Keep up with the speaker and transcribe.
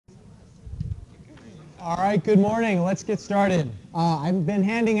All right, good morning. Let's get started. I've been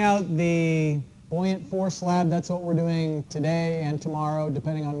handing out the buoyant force lab. That's what we're doing today and tomorrow,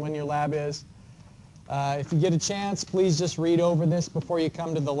 depending on when your lab is. If you get a chance, please just read over this before you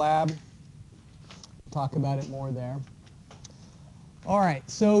come to the lab. We'll talk about it more there. All right,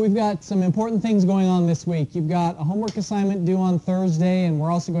 so we've got some important things going on this week. You've got a homework assignment due on Thursday, and we're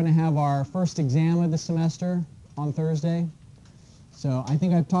also going to have our first exam of the semester on Thursday. So I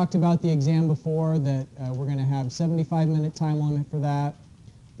think I've talked about the exam before, that we're going to have a 75-minute time limit for that.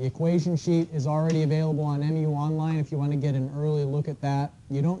 The equation sheet is already available on MU Online if you want to get an early look at that.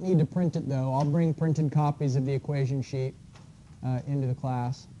 You don't need to print it, though. I'll bring printed copies of the equation sheet into the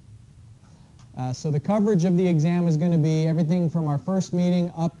class. So the coverage of the exam is going to be everything from our first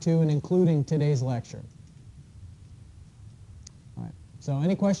meeting up to and including today's lecture. All right. So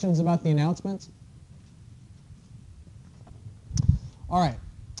any questions about the announcements? All right,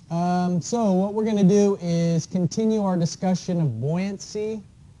 so what we're going to do is continue our discussion of buoyancy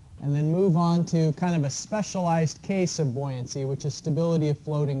and then move on to kind of a specialized case of buoyancy, which is stability of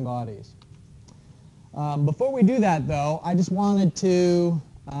floating bodies. Before we do that, though, I just wanted to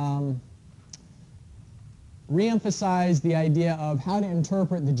re-emphasize the idea of how to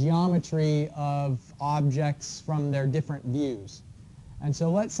interpret the geometry of objects from their different views. And so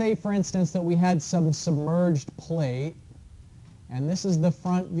let's say, for instance, that we had some submerged plate. And this is the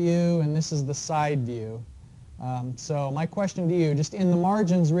front view, and this is the side view. So my question to you, just in the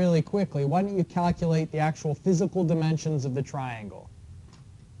margins really quickly, why don't you calculate the actual physical dimensions of the triangle?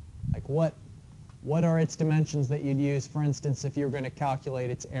 Like what are its dimensions that you'd use, for instance, if you were going to calculate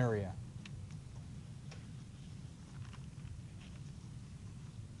its area?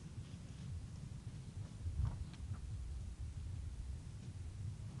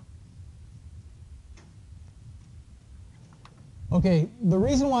 Okay, the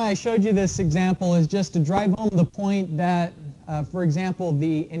reason why I showed you this example is just to drive home the point that, for example,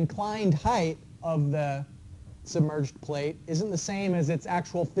 the inclined height of the submerged plate isn't the same as its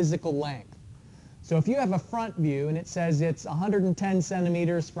actual physical length. So if you have a front view and it says it's 110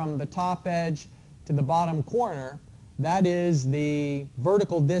 centimeters from the top edge to the bottom corner, that is the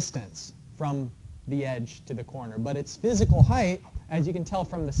vertical distance from the edge to the corner. But its physical height, as you can tell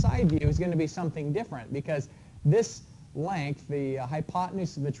from the side view, is going to be something different because this length, the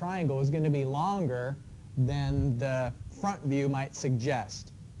hypotenuse of the triangle, is going to be longer than the front view might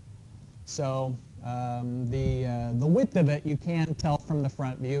suggest. So the width of it you can tell from the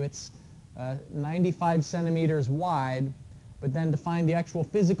front view. It's 95 centimeters wide, but then to find the actual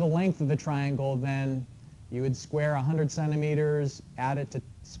physical length of the triangle, then you would square 100 centimeters, add it to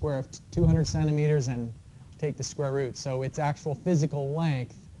square of 200 centimeters, and take the square root. So its actual physical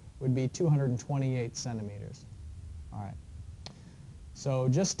length would be 228 centimeters. All right. So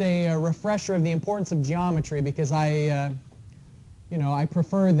just a refresher of the importance of geometry, because I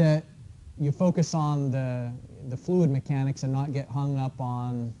prefer that you focus on the fluid mechanics and not get hung up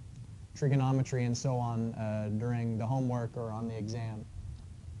on trigonometry and so on during the homework or on the exam.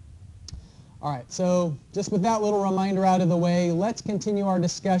 All right. So just with that little reminder out of the way, let's continue our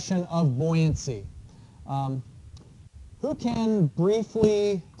discussion of buoyancy. Who can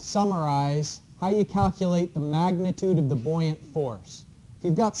briefly summarize how you calculate the magnitude of the buoyant force? If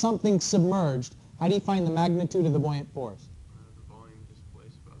you've got something submerged, how do you find the magnitude of the buoyant force? The volume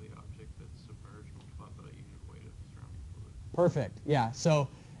displaced by the object that's submerged multiplied by the unit weight of the surrounding fluid. Perfect. Yeah. So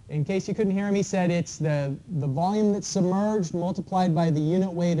in case you couldn't hear him, he said it's the volume that's submerged multiplied by the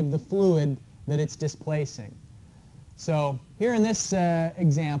unit weight of the fluid that it's displacing. So here in this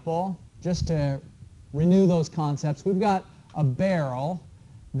example, just to renew those concepts, we've got a barrel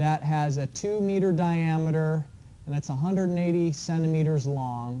that has a 2-meter diameter, and that's 180 centimeters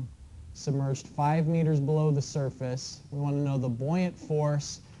long, submerged 5 meters below the surface. We want to know the buoyant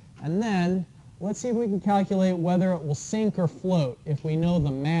force, and then let's see if we can calculate whether it will sink or float if we know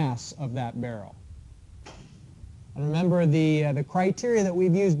the mass of that barrel. And remember, the criteria that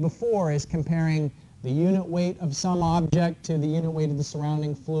we've used before is comparing the unit weight of some object to the unit weight of the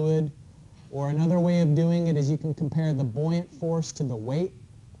surrounding fluid, or another way of doing it is you can compare the buoyant force to the weight.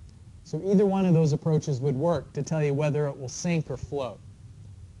 So either one of those approaches would work to tell you whether it will sink or float.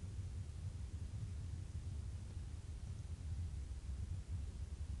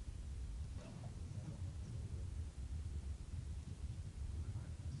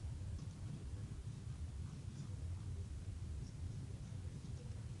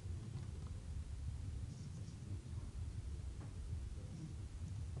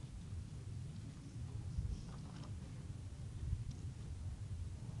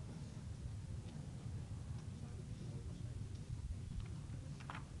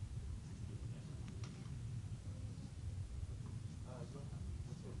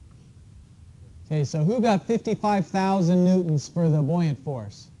 Okay, so who got 55,000 newtons for the buoyant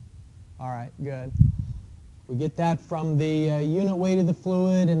force? All right, good. We get that from the unit weight of the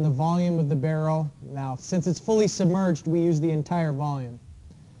fluid and the volume of the barrel. Now, since it's fully submerged, we use the entire volume.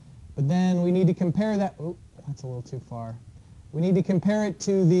 But then we need to compare that. Oh, that's a little too far. We need to compare it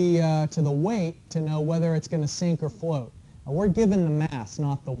to the weight to know whether it's going to sink or float. Now, we're given the mass,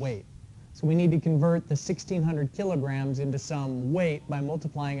 not the weight. So we need to convert the 1,600 kilograms into some weight by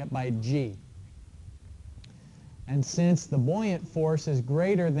multiplying it by g. And since the buoyant force is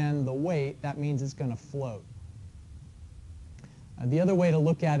greater than the weight, that means it's going to float. The other way to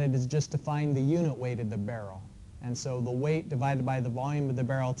look at it is just to find the unit weight of the barrel. And so the weight divided by the volume of the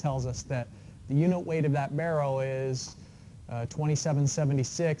barrel tells us that the unit weight of that barrel is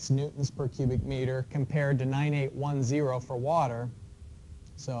 2776 newtons per cubic meter compared to 9810 for water.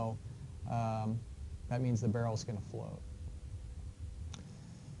 So that means the barrel is going to float.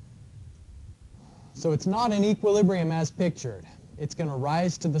 So it's not in equilibrium as pictured. It's going to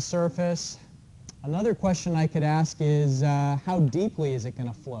rise to the surface. Another question I could ask is how deeply is it going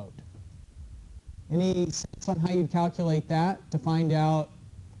to float? Any sense on how you'd calculate that to find out,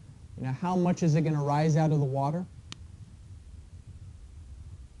 how much is it going to rise out of the water?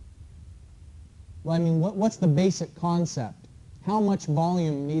 Well, I mean, what's the basic concept? How much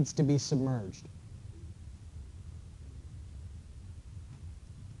volume needs to be submerged?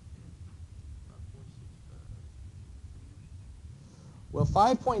 Well,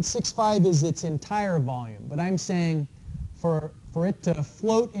 5.65 is its entire volume, but I'm saying for it to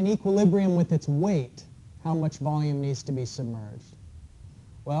float in equilibrium with its weight, how much volume needs to be submerged?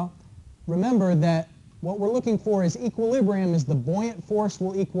 Well, remember that what we're looking for is equilibrium is the buoyant force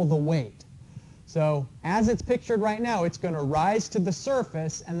will equal the weight. So as it's pictured right now, it's going to rise to the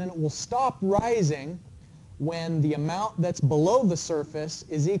surface, and then it will stop rising when the amount that's below the surface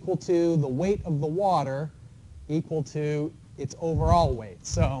is equal to the weight of the water equal to its overall weight.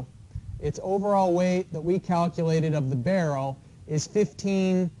 So its overall weight that we calculated of the barrel is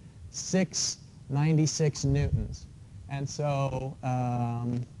 15,696 newtons. And so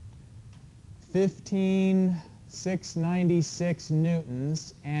 15,696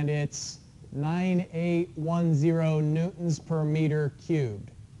 newtons, and it's 9810 newtons per meter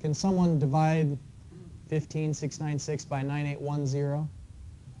cubed. Can someone divide 15,696 by 9810?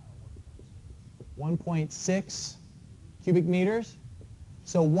 1.6 cubic meters.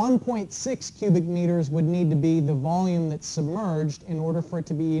 So 1.6 cubic meters would need to be the volume that's submerged in order for it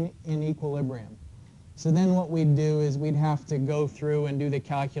to be in equilibrium. So then what we'd do is we'd have to go through and do the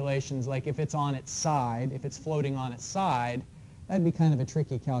calculations, like if it's on its side, if it's floating on its side, that'd be kind of a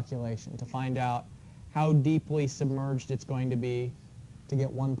tricky calculation to find out how deeply submerged it's going to be to get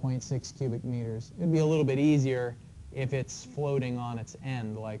 1.6 cubic meters. It'd be a little bit easier if it's floating on its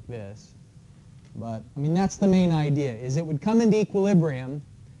end like this. But, I mean, that's the main idea, is it would come into equilibrium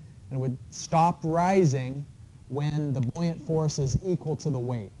and it would stop rising when the buoyant force is equal to the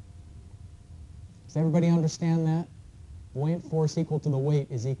weight. Does everybody understand that? Buoyant force equal to the weight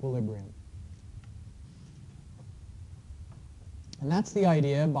is equilibrium. And that's the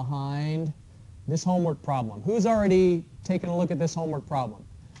idea behind this homework problem. Who's already taken a look at this homework problem?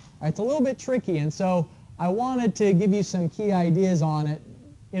 All right, it's a little bit tricky, and so I wanted to give you some key ideas on it,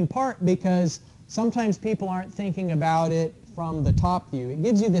 in part because sometimes people aren't thinking about it from the top view. It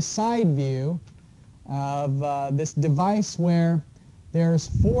gives you this side view of this device where there's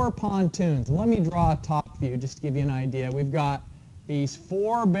 4 pontoons. And let me draw a top view just to give you an idea. We've got these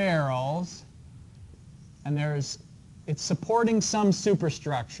 4 barrels, and it's supporting some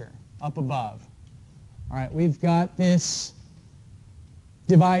superstructure up above. All right, we've got this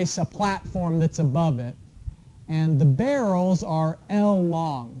device, a platform that's above it. And the barrels are L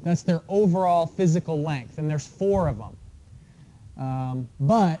long. That's their overall physical length, and there's 4 of them.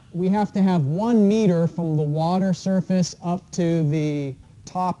 But we have to have 1 meter from the water surface up to the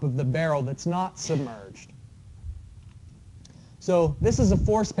top of the barrel that's not submerged. So this is a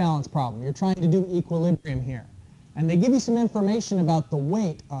force balance problem. You're trying to do equilibrium here. And they give you some information about the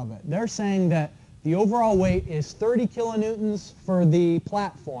weight of it. They're saying that the overall weight is 30 kilonewtons for the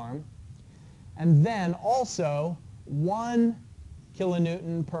platform, and then also 1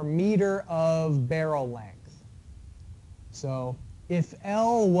 kilonewton per meter of barrel length. So if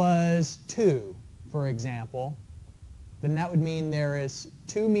L was 2, for example, then that would mean there is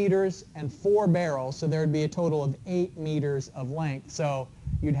 2 meters and 4 barrels, so there would be a total of 8 meters of length. So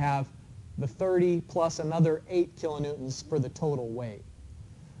you'd have the 30 plus another 8 kilonewtons for the total weight.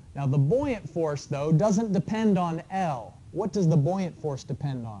 Now the buoyant force, though, doesn't depend on L. What does the buoyant force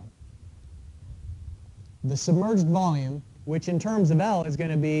depend on? The submerged volume, which in terms of L is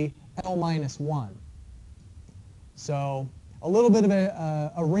going to be L minus 1. So a little bit of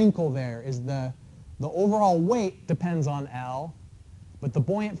a wrinkle there is the overall weight depends on L, but the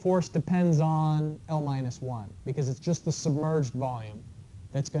buoyant force depends on L minus 1 because it's just the submerged volume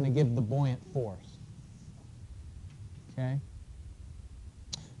that's going to give the buoyant force. Okay?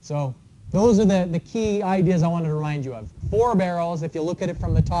 So those are the key ideas I wanted to remind you of. 4 barrels if you look at it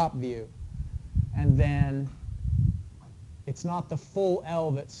from the top view. And then it's not the full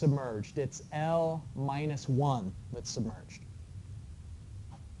L that's submerged. It's L minus 1 that's submerged.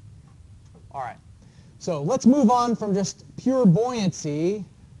 All right. So let's move on from just pure buoyancy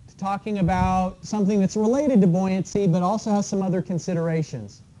to talking about something that's related to buoyancy but also has some other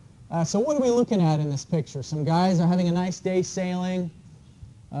considerations. So what are we looking at in this picture? Some guys are having a nice day sailing.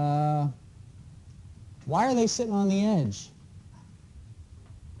 Why are they sitting on the edge?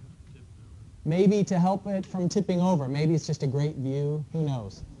 Maybe to help it from tipping over. Maybe it's just a great view. Who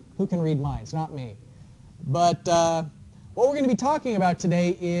knows? Who can read minds? Not me. But what we're going to be talking about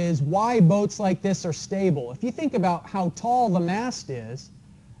today is why boats like this are stable. If you think about how tall the mast is,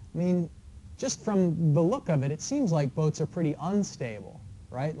 I mean, just from the look of it, it seems like boats are pretty unstable,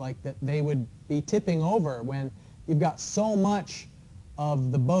 right? Like that they would be tipping over when you've got so much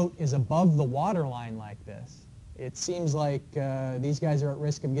of the boat is above the waterline like this. It seems like these guys are at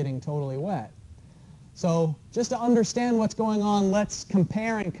risk of getting totally wet. So just to understand what's going on, let's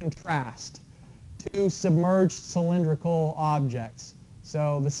compare and contrast two submerged cylindrical objects.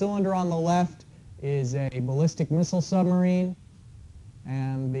 So the cylinder on the left is a ballistic missile submarine,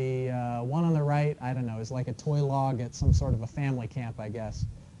 and the one on the right, I don't know, is like a toy log at some sort of a family camp, I guess.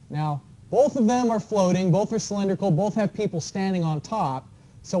 Now, both of them are floating, both are cylindrical, both have people standing on top.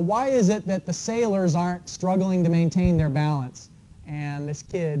 So why is it that the sailors aren't struggling to maintain their balance? And this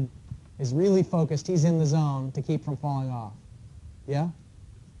kid is really focused, he's in the zone to keep from falling off. Yeah?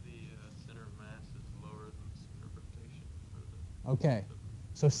 The center of mass is lower than the center of rotation. Okay.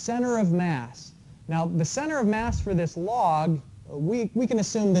 So center of mass. Now the center of mass for this log, we can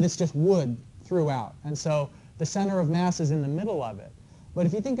assume that it's just wood throughout. And so the center of mass is in the middle of it. But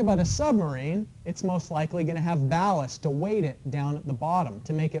if you think about a submarine, it's most likely going to have ballast to weight it down at the bottom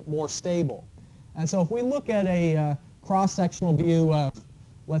to make it more stable. And so if we look at a cross-sectional view of,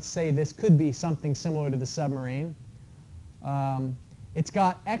 let's say this could be something similar to the submarine, it's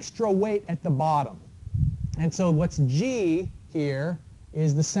got extra weight at the bottom. And so what's G here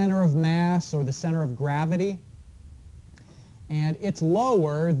is the center of mass or the center of gravity. And it's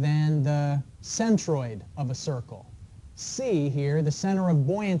lower than the centroid of a circle. C here, the center of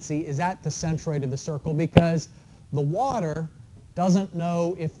buoyancy, is at the centroid of the circle because the water doesn't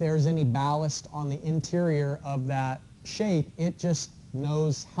know if there's any ballast on the interior of that shape. It just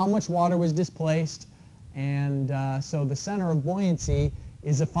knows how much water was displaced, and so the center of buoyancy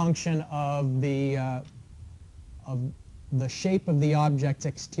is a function of the shape of the object's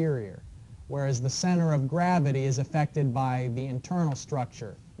exterior, whereas the center of gravity is affected by the internal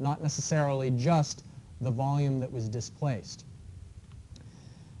structure, not necessarily just the volume that was displaced.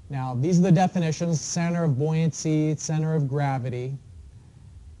 Now, these are the definitions: center of buoyancy, center of gravity.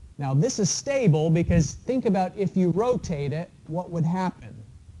 Now, this is stable because think about if you rotate it, what would happen?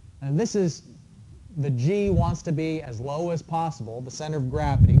 And this is, the G wants to be as low as possible, the center of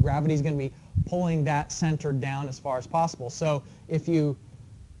gravity. Gravity is going to be pulling that center down as far as possible. So if you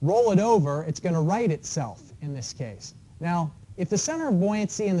roll it over, it's going to right itself in this case. Now, if the center of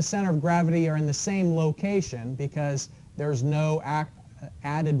buoyancy and the center of gravity are in the same location because there's no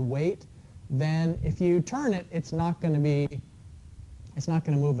added weight, then if you turn it, it's not going to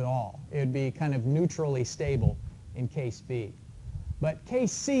move at all. It would be kind of neutrally stable in case B. But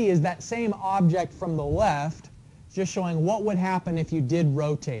case C is that same object from the left, just showing what would happen if you did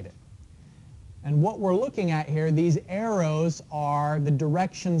rotate it. And what we're looking at here, these arrows are the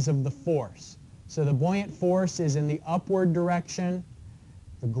directions of the force. So the buoyant force is in the upward direction.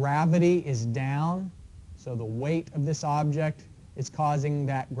 The gravity is down. So the weight of this object is causing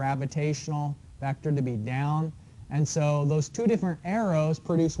that gravitational vector to be down. And so those two different arrows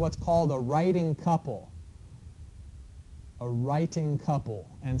produce what's called a righting couple. A righting couple.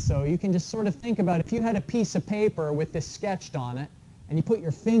 And so you can just sort of think about if you had a piece of paper with this sketched on it, and you put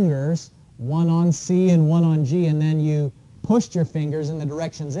your fingers, one on C and one on G, and then you pushed your fingers in the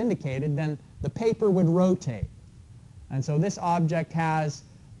directions indicated, then the paper would rotate. And so this object has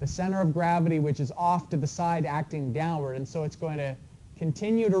the center of gravity, which is off to the side acting downward, and so it's going to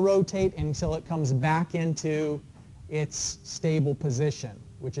continue to rotate until it comes back into its stable position,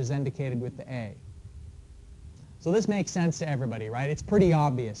 which is indicated with the A. So this makes sense to everybody, right? It's pretty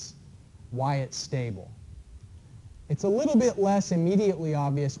obvious why it's stable. it's a little bit less immediately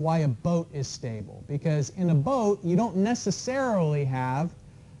obvious why a boat is stable, because in a boat you don't necessarily have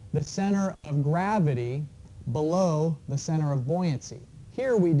the center of gravity below the center of buoyancy.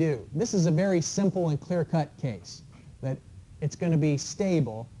 Here we do. This is a very simple and clear-cut case that it's going to be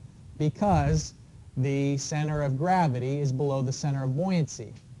stable because the center of gravity is below the center of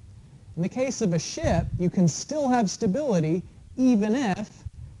buoyancy. In the case of a ship, you can still have stability even if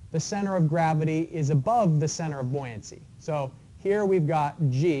the center of gravity is above the center of buoyancy. So here we've got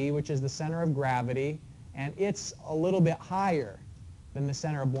G, which is the center of gravity, and it's a little bit higher than the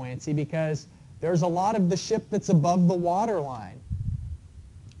center of buoyancy because there's a lot of the ship that's above the waterline.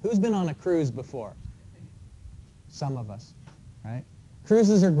 Who's been on a cruise before? Some of us, right?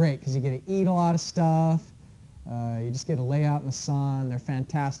 Cruises are great because you get to eat a lot of stuff. You just get to lay out in the sun. They're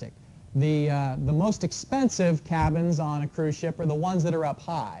fantastic. The most expensive cabins on a cruise ship are the ones that are up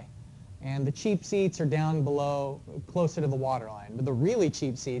high. And the cheap seats are down below, closer to the waterline. But the really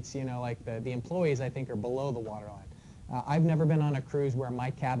cheap seats, you know, like the employees, I think, are below the waterline. I've never been on a cruise where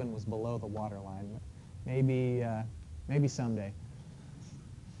my cabin was below the waterline. Maybe someday.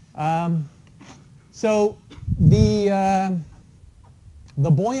 So the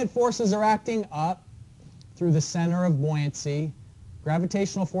buoyant forces are acting up through the center of buoyancy.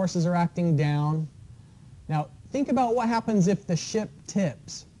 Gravitational forces are acting down. Now, think about what happens if the ship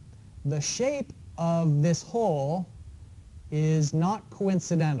tips. The shape of this hole is not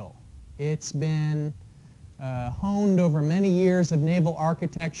coincidental. It's been honed over many years of naval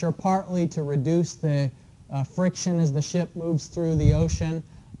architecture, partly to reduce the friction as the ship moves through the ocean,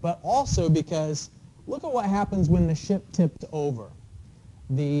 but also because look at what happens when the ship tipped over.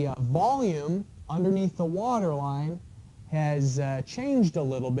 The volume underneath the waterline has changed a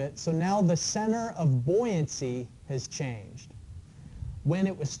little bit, so now the center of buoyancy has changed. When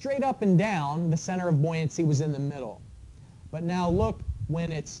it was straight up and down, the center of buoyancy was in the middle. But now look,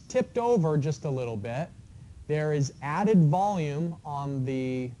 when it's tipped over just a little bit, there is added volume on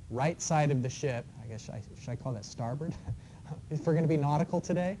the right side of the ship. I guess, should I call that starboard? If we're going to be nautical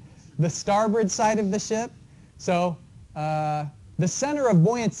today. The starboard side of the ship. So the center of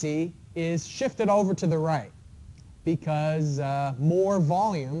buoyancy is shifted over to the right because more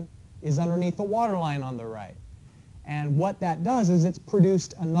volume is underneath the waterline on the right. And what that does is it's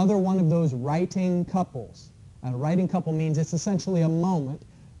produced another one of those righting couples. And a righting couple means it's essentially a moment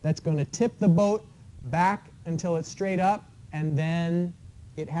that's going to tip the boat back until it's straight up, and then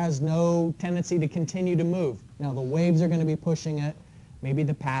it has no tendency to continue to move. Now the waves are going to be pushing it. Maybe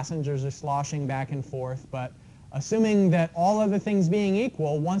the passengers are sloshing back and forth, but assuming that all other things being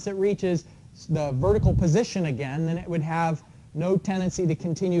equal, once it reaches the vertical position again, then it would have no tendency to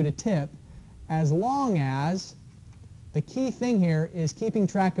continue to tip, as long as the key thing here is keeping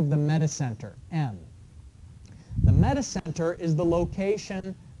track of the metacenter, M. The metacenter is the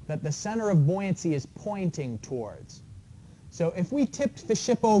location that the center of buoyancy is pointing towards. So if we tipped the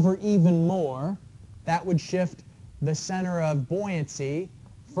ship over even more, that would shift the center of buoyancy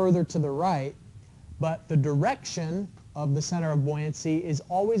further to the right, but the direction of the center of buoyancy is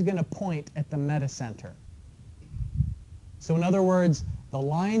always going to point at the metacenter. So in other words, the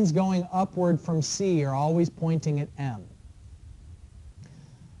lines going upward from C are always pointing at M.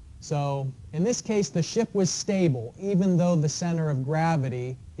 So in this case, the ship was stable, even though the center of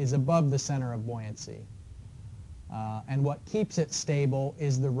gravity is above the center of buoyancy. And what keeps it stable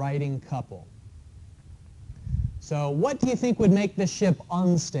is the righting couple. So what do you think would make this ship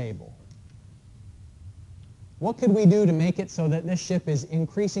unstable? What could we do to make it so that this ship is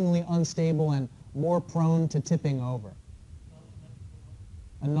increasingly unstable and more prone to tipping over?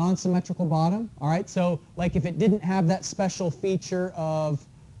 A non-symmetrical bottom? All right, so like if it didn't have that special feature of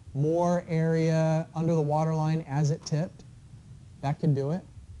more area under the waterline as it tipped, that could do it.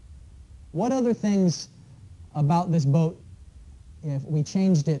 What other things about this boat, if we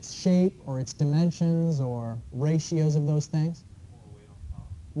changed its shape or its dimensions or ratios of those things? More weight on top.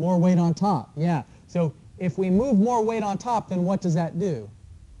 More weight on top, yeah. So if we move more weight on top, then what does that do?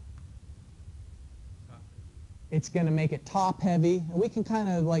 It's going to make it top heavy. And we can kind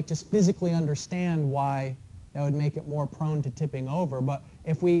of like just physically understand why that would make it more prone to tipping over. But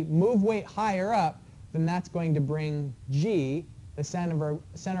if we move weight higher up, then that's going to bring G, the center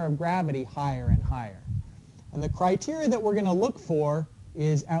of gravity, higher and higher. And the criteria that we're going to look for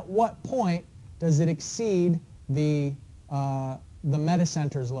is at what point does it exceed the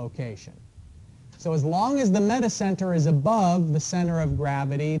metacenter's location. So as long as the metacenter is above the center of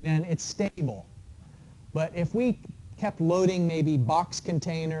gravity, then it's stable. But if we kept loading maybe box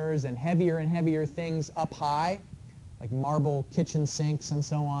containers and heavier things up high, like marble kitchen sinks and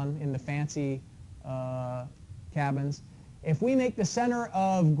so on in the fancy cabins. If we make the center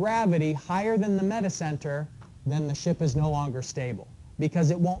of gravity higher than the metacenter, then the ship is no longer stable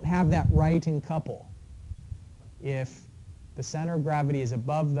because it won't have that righting couple. If the center of gravity is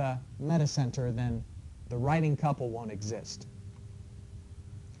above the metacenter, then the righting couple won't exist.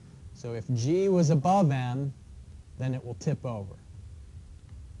 So if G was above M, then it will tip over.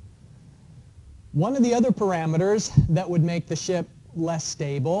 One of the other parameters that would make the ship less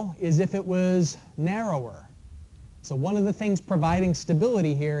stable is if it was narrower. So one of the things providing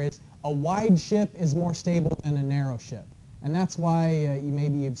stability here is a wide ship is more stable than a narrow ship. And that's why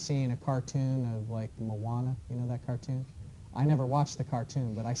maybe you've seen a cartoon of like Moana, you know that cartoon? I never watched the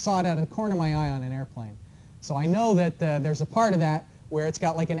cartoon, but I saw it out of the corner of my eye on an airplane. So I know that there's a part of that where it's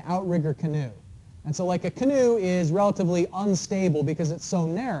got like an outrigger canoe. And so like a canoe is relatively unstable because it's so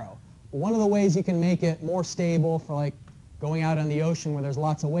narrow. But one of the ways you can make it more stable for like going out on the ocean where there's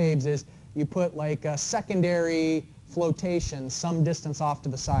lots of waves is you put like a secondary flotation some distance off to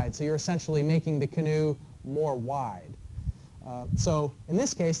the side. So you're essentially making the canoe more wide. So in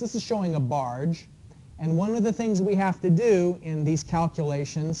this case, this is showing a barge. And one of the things we have to do in these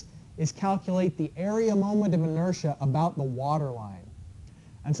calculations is calculate the area moment of inertia about the waterline.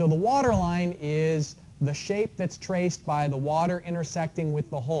 And so the waterline is the shape that's traced by the water intersecting with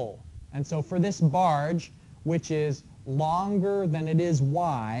the hull. And so for this barge, which is longer than it is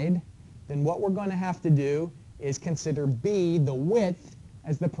wide, then what we're going to have to do is consider B, the width,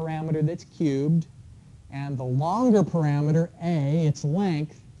 as the parameter that's cubed, and the longer parameter, A, its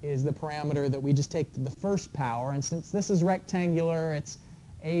length, is the parameter that we just take to the first power. And since this is rectangular, it's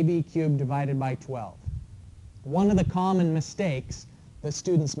AB cubed divided by 12. One of the common mistakes that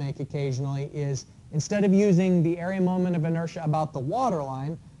students make occasionally is instead of using the area moment of inertia about the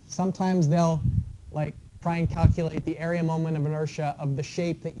waterline, sometimes they'll like try and calculate the area moment of inertia of the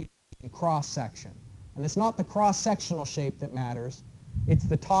shape that you see in cross section. And it's not the cross-sectional shape that matters, it's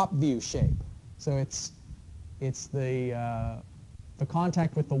the top view shape. So it's the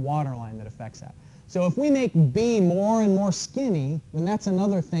contact with the waterline that affects that. So if we make B more and more skinny, then that's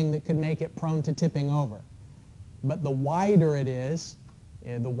another thing that could make it prone to tipping over. But the wider it is,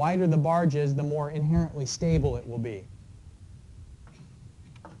 the wider the barge is, the more inherently stable it will be.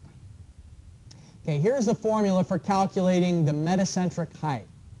 Okay, here's the formula for calculating the metacentric height.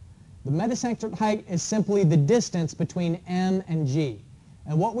 The metacentric height is simply the distance between M and G.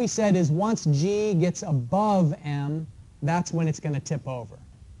 And what we said is once G gets above M, that's when it's going to tip over.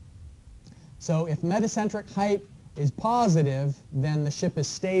 So if metacentric height is positive, then the ship is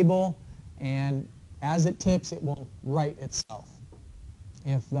stable, and as it tips, it will right itself.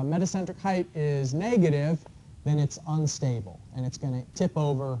 If the metacentric height is negative, then it's unstable, and it's going to tip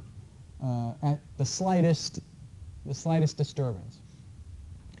over at the slightest disturbance.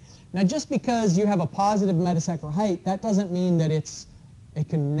 Now, just because you have a positive metacentric height, that doesn't mean that it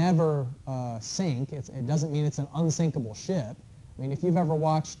can never sink. It doesn't mean it's an unsinkable ship. I mean, if you've ever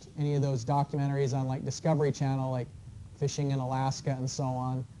watched any of those documentaries on like Discovery Channel, like fishing in Alaska and so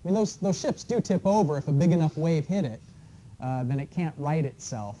on, I mean, those ships do tip over if a big enough wave hit it. Then it can't right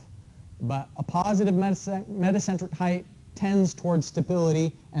itself. But a positive metacentric height tends towards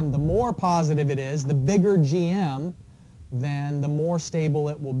stability, and the more positive it is, the bigger GM, then the more stable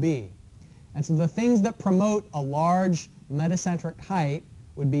it will be. And so the things that promote a large metacentric height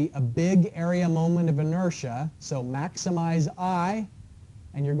would be a big area moment of inertia, so maximize I,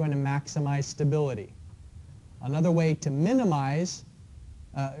 and you're going to maximize stability. Another way to maximize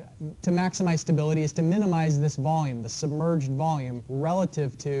stability is to minimize this volume, the submerged volume,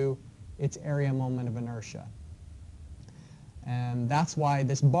 relative to its area moment of inertia. And that's why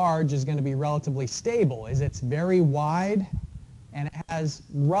this barge is going to be relatively stable, is it's very wide and it has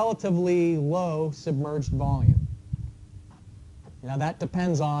relatively low submerged volume. Now that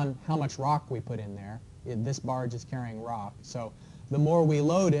depends on how much rock we put in there. This barge is carrying rock, so the more we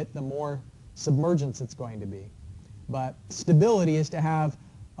load it, the more submergence it's going to be. But stability is to have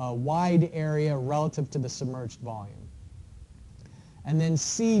a wide area relative to the submerged volume. And then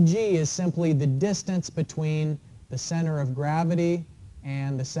CG is simply the distance between the center of gravity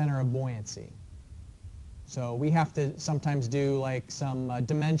and the center of buoyancy. So we have to sometimes do like some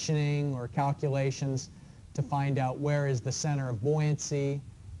dimensioning or calculations to find out where is the center of buoyancy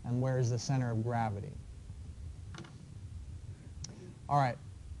and where is the center of gravity. All right.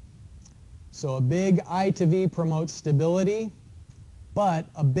 So a big I to V promotes stability, but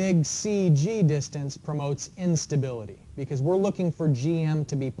a big CG distance promotes instability because we're looking for GM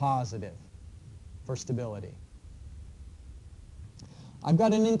to be positive for stability. I've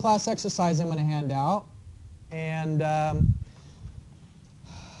got an in-class exercise I'm going to hand out, and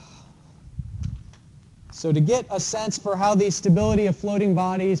So to get a sense for how the stability of floating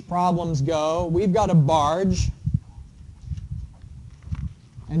bodies problems go, we've got a barge.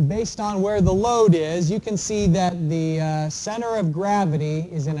 And based on where the load is, you can see that the center of gravity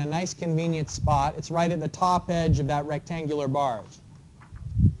is in a nice convenient spot. It's right at the top edge of that rectangular barge.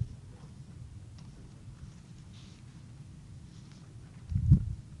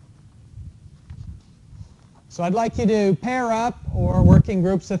 So I'd like you to pair up or work in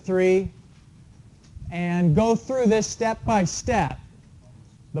groups of 3 and go through this step by step.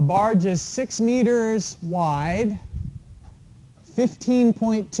 The barge is 6 meters wide,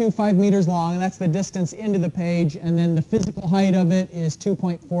 15.25 meters long, and that's the distance into the page, and then the physical height of it is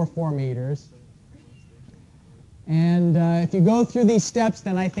 2.44 meters. And if you go through these steps,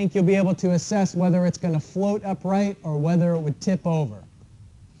 then I think you'll be able to assess whether it's going to float upright or whether it would tip over.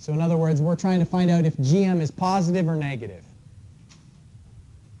 So in other words, we're trying to find out if GM is positive or negative.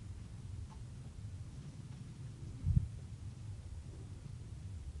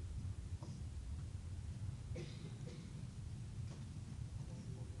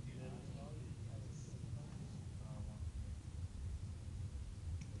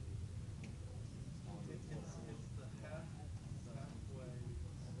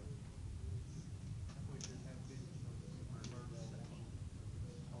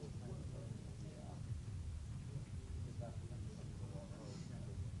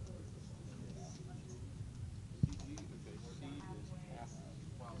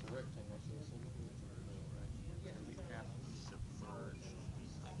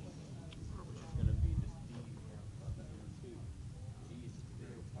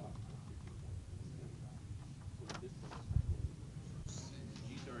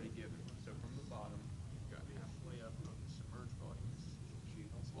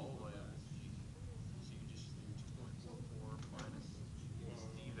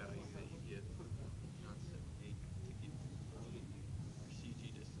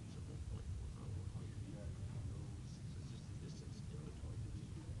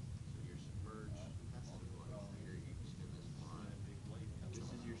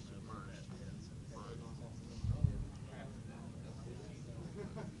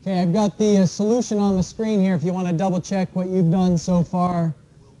 Okay, I've got the solution on the screen here if you want to double check what you've done so far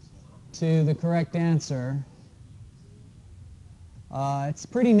to the correct answer. It's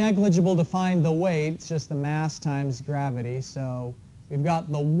pretty negligible to find the weight. It's just the mass times gravity. So we've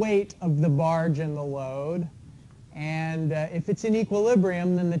got the weight of the barge and the load. And if it's in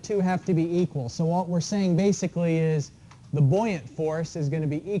equilibrium, then the two have to be equal. So what we're saying basically is the buoyant force is going to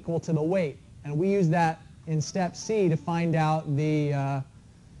be equal to the weight. And we use that in step C to find out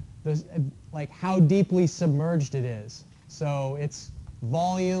like how deeply submerged it is. So it's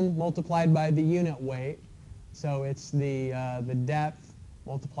volume multiplied by the unit weight. So it's the depth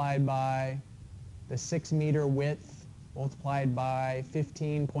multiplied by the 6 meter width multiplied by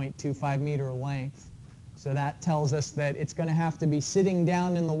 15.25 meter length. So that tells us that it's going to have to be sitting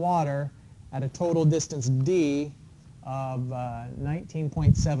down in the water at a total distance d of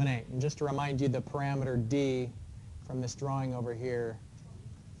 19.78. And just to remind you, the parameter d from this drawing over here,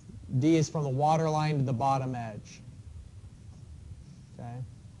 d is from the water line to the bottom edge. Okay.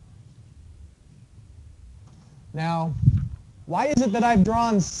 Now, why is it that I've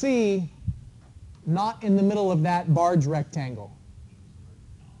drawn C not in the middle of that barge rectangle?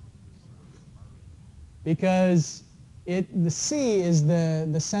 Because the C is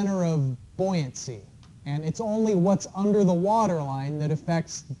the center of buoyancy, and it's only what's under the water line that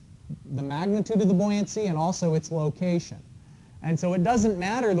affects the magnitude of the buoyancy and also its location. And so it doesn't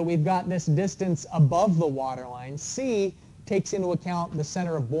matter that we've got this distance above the water line. C takes into account the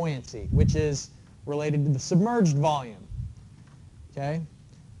center of buoyancy, which is related to the submerged volume. Okay?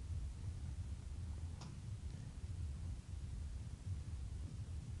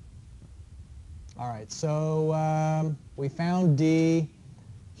 All right, so we found D.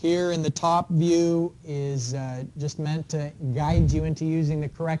 Here in the top view is just meant to guide you into using the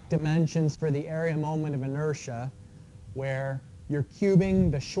correct dimensions for the area moment of inertia, where you're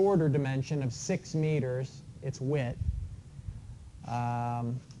cubing the shorter dimension of 6 meters, its width.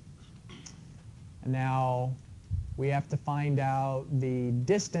 And now we have to find out the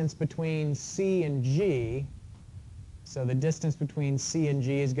distance between C and G. So the distance between C and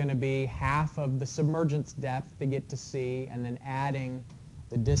G is going to be half of the submergence depth to get to C, and then adding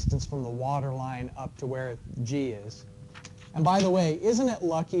the distance from the water line up to where G is. And by the way, isn't it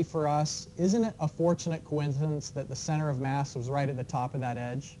lucky for us, isn't it a fortunate coincidence that the center of mass was right at the top of that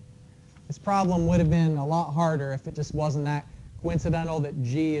edge? This problem would have been a lot harder if it just wasn't that coincidental that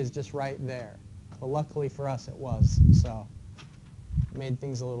G is just right there. But luckily for us it was, so it made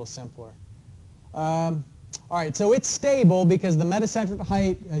things a little simpler. All right, so it's stable because the metacentric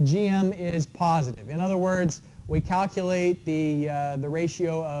height, GM, is positive. In other words, we calculate the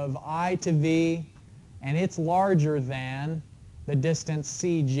ratio of I to V, and it's larger than the distance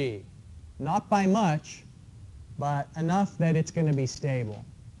CG. Not by much, but enough that it's going to be stable.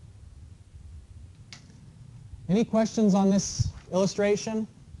 Any questions on this illustration?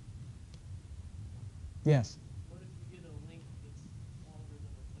 Yes? What if you get a length that's longer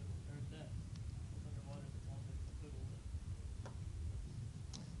than the total, or depth that's underwater that's longer than the total length?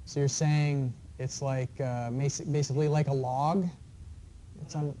 So you're saying it's like basically like a log?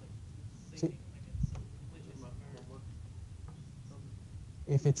 It's on, Sinking, like it's completely submerged.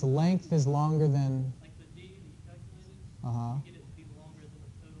 if its length is longer than, Like the D that you calculated, uh-huh. you get it to be longer than the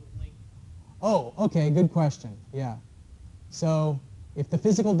total length. Oh, okay, good question. Yeah. So if the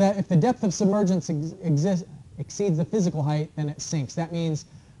physical if the depth of submergence exceeds the physical height, then it sinks. That means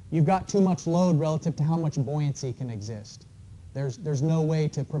you've got too much load relative to how much buoyancy can exist. There's no way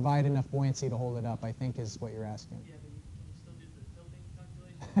to provide enough buoyancy to hold it up, I think is what you're asking. Yeah, but can you still do the tilting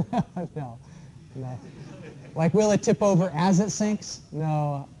calculation? No, no. Like, will it tip over as it sinks?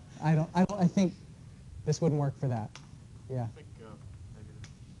 No, I think this wouldn't work for that. Yeah. I think maybe the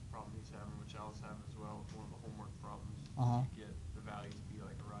problem he's having, which I was having as well, with one of the homework problems, Uh-huh. you get the values to be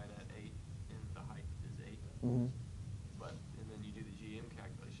like right at 8, and the height is 8. Mm-hmm. And then you do the GM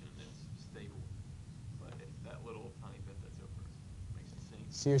calculation, and it's stable. But if that little tiny bit that's over makes it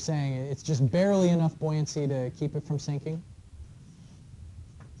sink. So you're saying it's just barely enough buoyancy to keep it from sinking?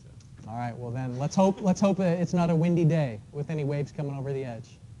 So, All right, well then let's hope that it's not a windy day with any waves coming over the edge.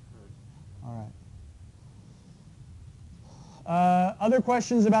 All right. Other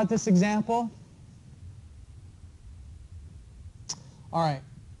questions about this example? All right,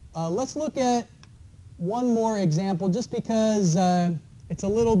 let's look at one more example just because it's a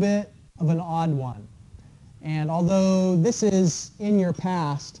little bit of an odd one. And although this is in your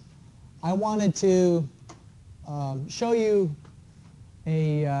past, I wanted to show you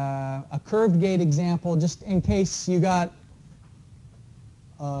a curved gate example just in case you got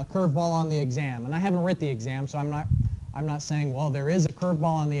a curveball on the exam. And I haven't written the exam, so I'm not saying, well, there is a curveball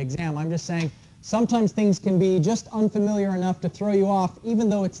on the exam. I'm just saying sometimes things can be just unfamiliar enough to throw you off, even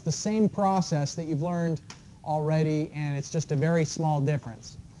though it's the same process that you've learned already, and it's just a very small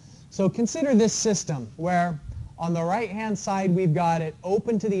difference. So consider this system where on the right-hand side we've got it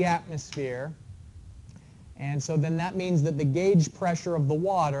open to the atmosphere, and so then that means that the gauge pressure of the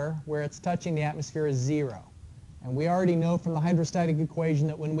water where it's touching the atmosphere is 0. And we already know from the hydrostatic equation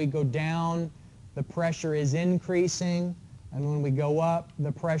that when we go down, the pressure is increasing, and when we go up,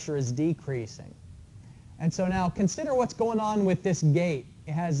 the pressure is decreasing. And so now consider what's going on with this gate.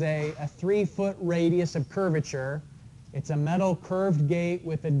 It has a 3-foot radius of curvature. It's a metal curved gate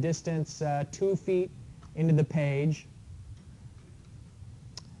with a distance 2 feet into the page.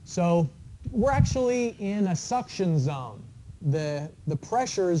 So we're actually in a suction zone. The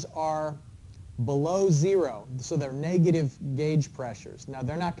pressures are below 0, so they're negative gauge pressures. Now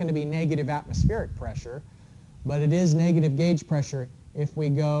they're not going to be negative atmospheric pressure, but it is negative gauge pressure if we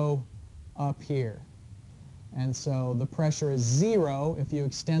go up here. And so the pressure is 0 if you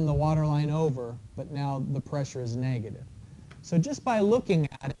extend the water line over, but now the pressure is negative. So just by looking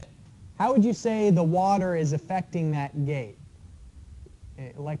at it, how would you say the water is affecting that gate?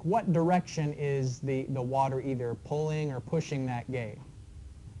 Like what direction is the water either pulling or pushing that gate?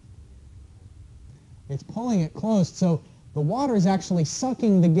 It's pulling it closed, so the water is actually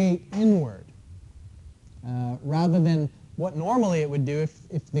sucking the gate inward rather than what normally it would do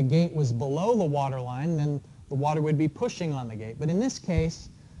if the gate was below the water line, then the water would be pushing on the gate. But in this case,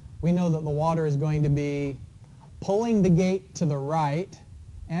 we know that the water is going to be pulling the gate to the right,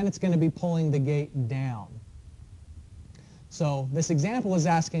 and it's going to be pulling the gate down. So this example is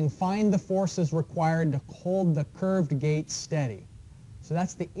asking, find the forces required to hold the curved gate steady. So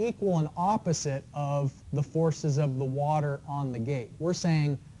that's the equal and opposite of the forces of the water on the gate. We're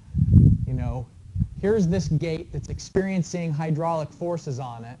saying, you know, here's this gate that's experiencing hydraulic forces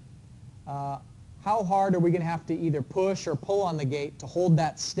on it. How hard are we going to have to either push or pull on the gate to hold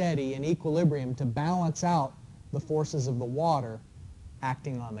that steady in equilibrium to balance out the forces of the water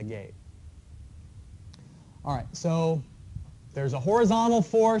acting on the gate? All right, so there's a horizontal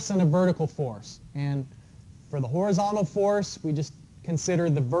force and a vertical force. And for the horizontal force, we just consider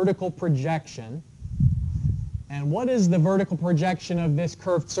the vertical projection. And what does the vertical projection of this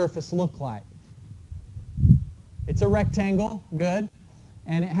curved surface look like? It's a rectangle, good.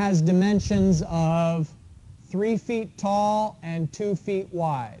 And it has dimensions of 3 feet tall and 2 feet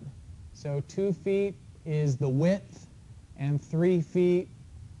wide. So 2 feet is the width and 3 feet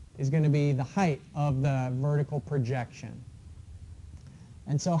is going to be the height of the vertical projection.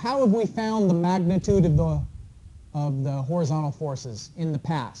 And so how have we found the magnitude of the horizontal forces in the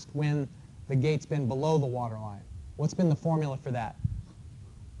past when the gate's been below the water line? What's been the formula for that?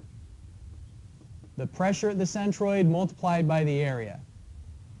 The pressure at the centroid multiplied by the area.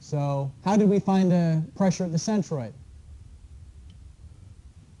 So how did we find the pressure at the centroid?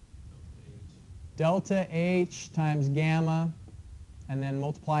 Delta H times gamma, and then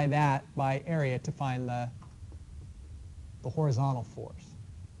multiply that by area to find the horizontal force.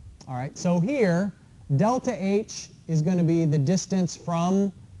 All right, so here, delta H is going to be the distance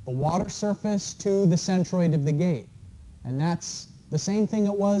from the water surface to the centroid of the gate. And that's the same thing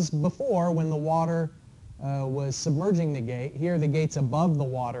it was before when the water was submerging the gate. Here the gate's above the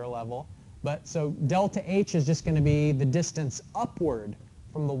water level. But so delta H is just going to be the distance upward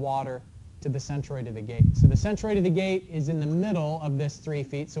from the water to the centroid of the gate. So the centroid of the gate is in the middle of this 3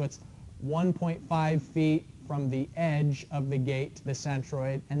 feet. So it's 1.5 feet from the edge of the gate to the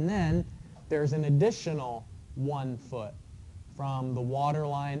centroid. And then there's an additional 1 foot from the water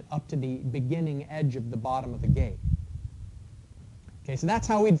line up to the beginning edge of the bottom of the gate. Okay, so that's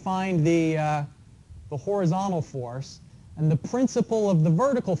how we'd find the horizontal force. And the principle of the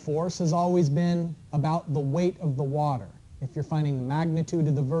vertical force has always been about the weight of the water. If you're finding the magnitude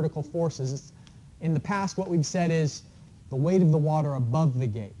of the vertical forces, in the past what we've said is the weight of the water above the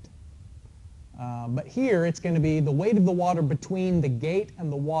gate. But here it's going to be the weight of the water between the gate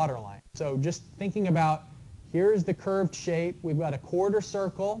and the water line. So just thinking about, here's the curved shape. We've got a quarter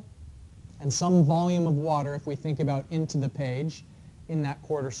circle and some volume of water, if we think about into the page, in that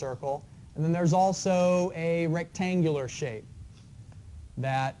quarter circle. And then there's also a rectangular shape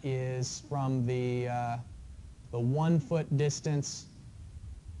that is from the 1 foot distance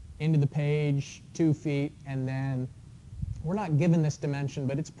into the page, 2 feet, and then we're not given this dimension,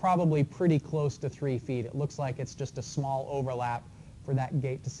 but it's probably pretty close to 3 feet. It looks like it's just a small overlap for that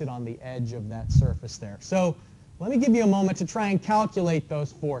gate to sit on the edge of that surface there. So let me give you a moment to try and calculate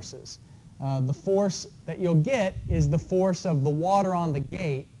those forces. The force that you'll get is the force of the water on the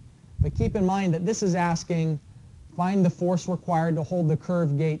gate, but keep in mind that this is asking, find the force required to hold the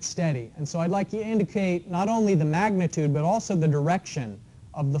curved gate steady. And so I'd like you to indicate not only the magnitude, but also the direction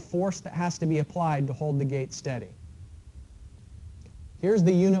of the force that has to be applied to hold the gate steady. Here's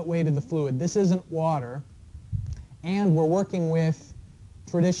the unit weight of the fluid. This isn't water, and we're working with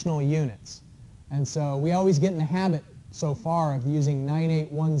traditional units. And so we always get in the habit so far of using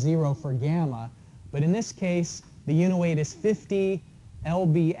 9810 for gamma, but in this case, the unit weight is 50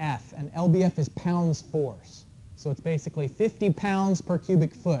 lbf, and lbf is pounds force. So it's basically 50 pounds per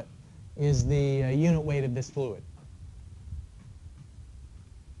cubic foot is the unit weight of this fluid.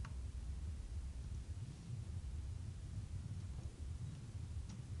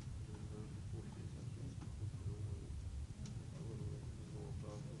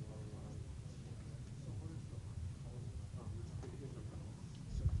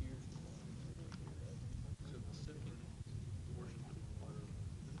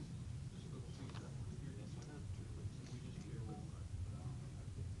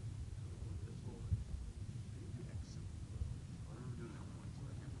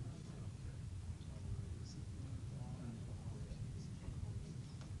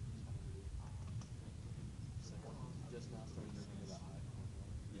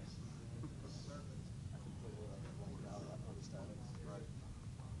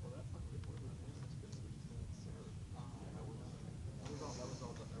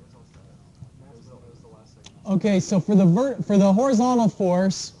 Okay, so for the horizontal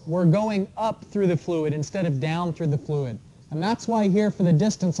force, we're going up through the fluid instead of down through the fluid. And that's why here for the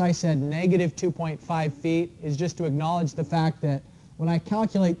distance I said negative 2.5 feet is just to acknowledge the fact that when I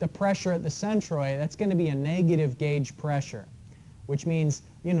calculate the pressure at the centroid, that's going to be a negative gauge pressure, which means,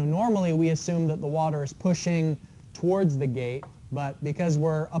 you know, normally we assume that the water is pushing towards the gate, but because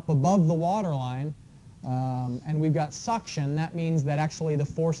we're up above the water line and we've got suction, that means that actually the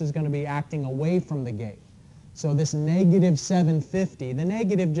force is going to be acting away from the gate. So this negative 750, the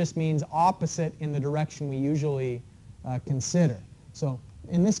negative just means opposite in the direction we usually consider. So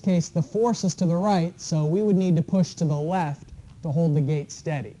in this case, the force is to the right, so we would need to push to the left to hold the gate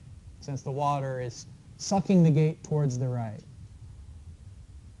steady, since the water is sucking the gate towards the right.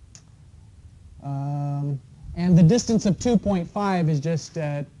 And the distance of 2.5 is just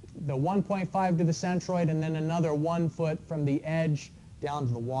the 1.5 to the centroid and then another 1 foot from the edge down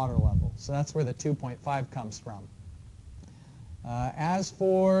to the water level. So that's where the 2.5 comes from. As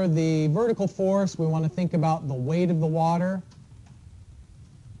for the vertical force, we want to think about the weight of the water.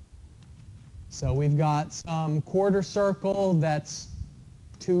 So we've got some quarter circle that's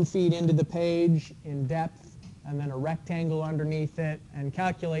 2 feet into the page in depth and then a rectangle underneath it, and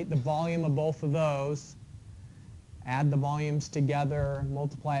calculate the volume of both of those, add the volumes together,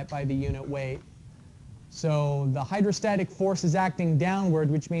 multiply it by the unit weight. So the hydrostatic force is acting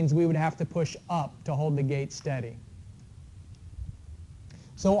downward, which means we would have to push up to hold the gate steady.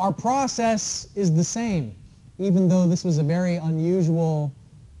 So our process is the same, even though this was a very unusual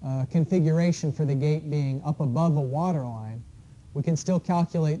configuration for the gate being up above a water line. We can still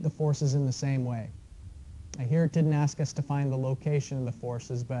calculate the forces in the same way. Now here it didn't ask us to find the location of the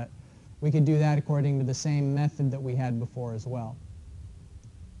forces, but we could do that according to the same method that we had before as well.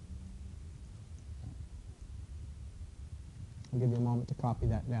 I'll give you a moment to copy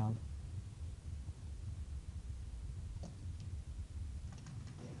that down.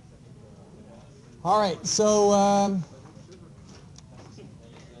 All right, so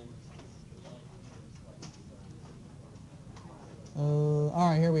all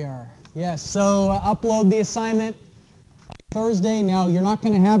right, here we are. Yes, so upload the assignment Thursday. Now, you're not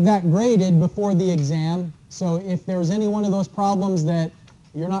going to have that graded before the exam, so if there's any one of those problems that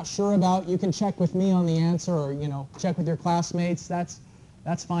you're not sure about, you can check with me on the answer, or check with your classmates. That's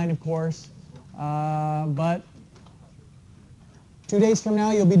fine, of course. But 2 days from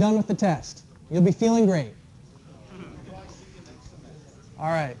now, you'll be done with the test. You'll be feeling great. All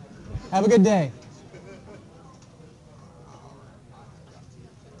right. Have a good day.